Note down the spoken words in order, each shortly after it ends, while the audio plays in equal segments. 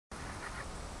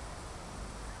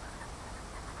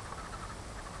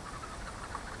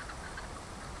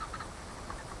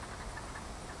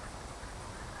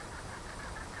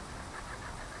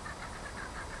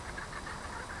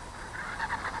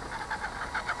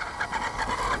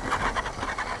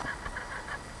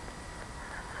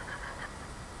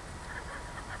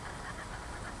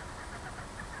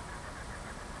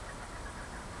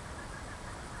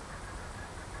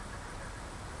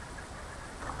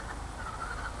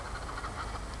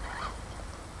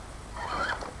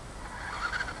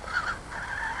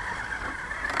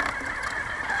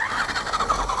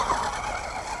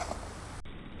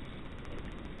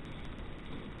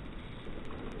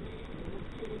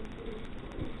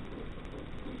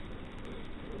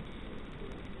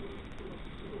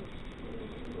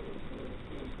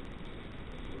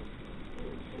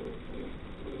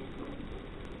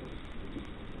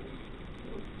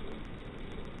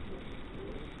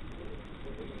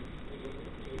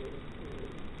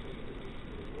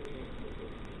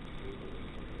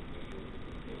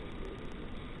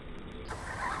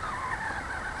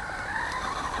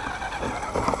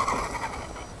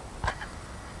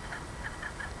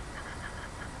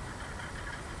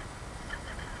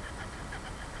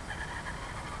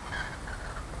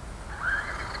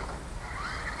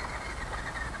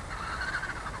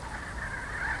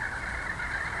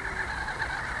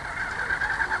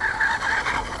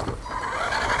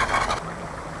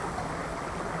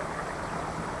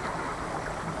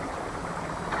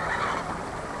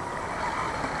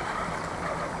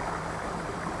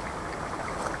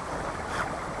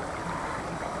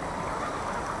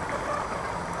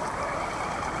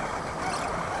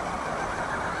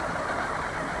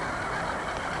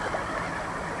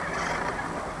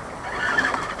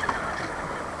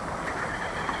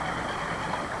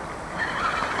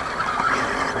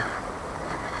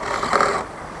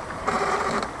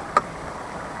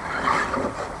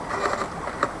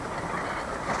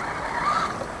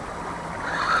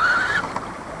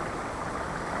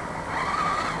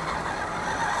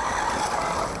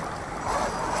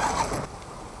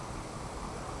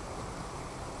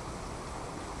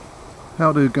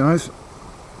How do, guys?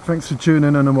 Thanks for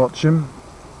tuning in and watching.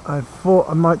 I thought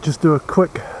I might just do a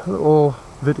quick little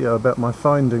video about my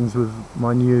findings with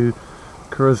my new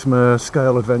Carisma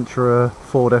Scale Adventurer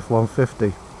Ford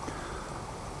F-150.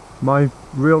 My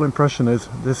real impression is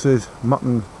this is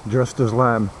mutton dressed as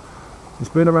lamb. It's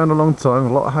been around a long time,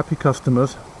 a lot of happy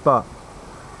customers, but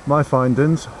my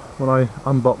findings when I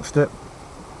unboxed it,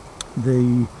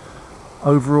 the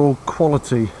overall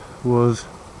quality was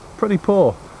pretty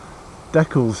poor.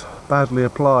 Decals badly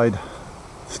applied,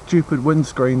 stupid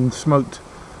windscreen smoked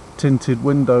tinted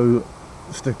window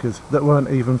stickers that weren't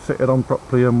even fitted on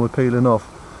properly and were peeling off.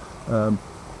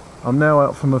 I'm now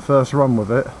out for my first run with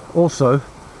it. Also,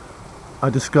 I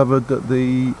discovered that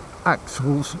the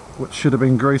axles, which should have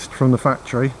been greased from the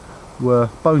factory, were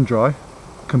bone dry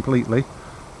completely.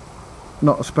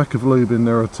 Not a speck of lube in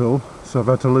there at all, so I've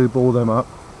had to lube all them up,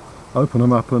 open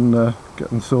them up and get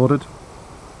them sorted.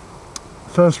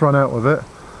 First run out with it.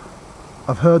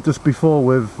 I've heard this before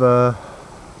with a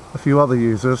few other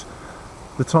users.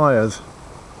 The tyres,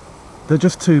 they're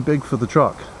just too big for the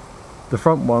truck. The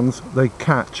front ones, they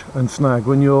catch and snag.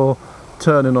 When you're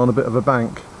turning on a bit of a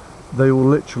bank, they will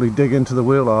literally dig into the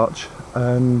wheel arch,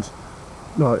 and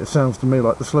no, it sounds to me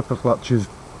like the slipper clutch is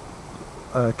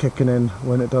kicking in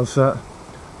when it does that.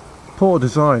 Poor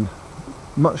design,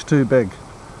 much too big.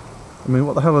 I mean,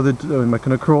 what the hell are they doing,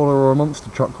 making a crawler or a monster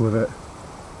truck with it?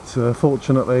 So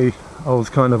fortunately I was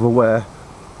kind of aware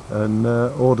and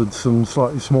ordered some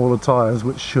slightly smaller tyres,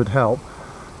 which should help.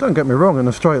 Don't get me wrong, in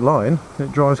a straight line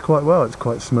it drives quite well, it's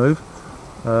quite smooth,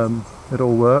 it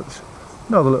all works.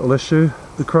 Another little issue,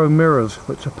 the chrome mirrors,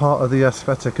 which are part of the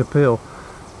aesthetic appeal.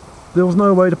 There was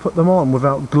no way to put them on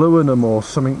without gluing them or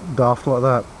something daft like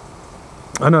that.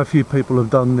 I know a few people have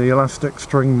done the elastic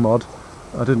string mod.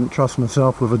 I didn't trust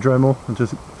myself with a Dremel and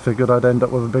just figured I'd end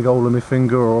up with a big hole in my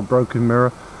finger or a broken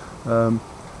mirror.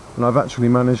 And I've actually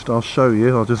managed, I'll show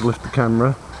you, I'll just lift the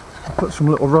camera, put some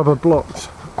little rubber blocks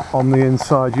on the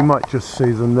inside. You might just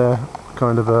see them there,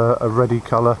 kind of a reddy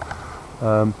colour.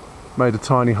 Made a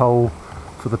tiny hole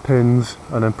for the pins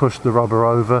and then pushed the rubber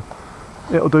over.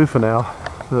 It'll do for now,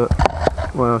 but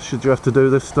well, should you have to do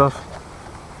this stuff?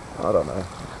 I don't know.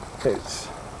 It's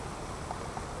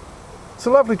a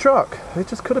lovely truck, it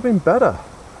just could have been better.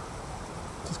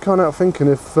 Just kind of thinking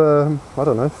if, I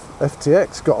don't know, if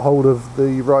FTX got hold of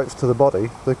the rights to the body,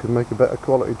 they could make a better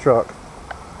quality truck.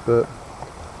 But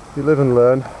you live and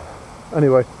learn.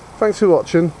 Anyway, thanks for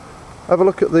watching. Have a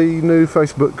look at the new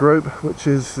Facebook group, which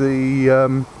is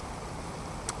the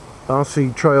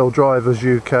RC Trail Drivers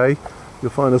UK.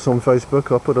 You'll find us on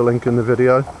Facebook, I'll put a link in the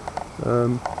video.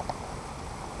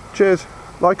 Cheers,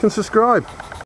 like and subscribe.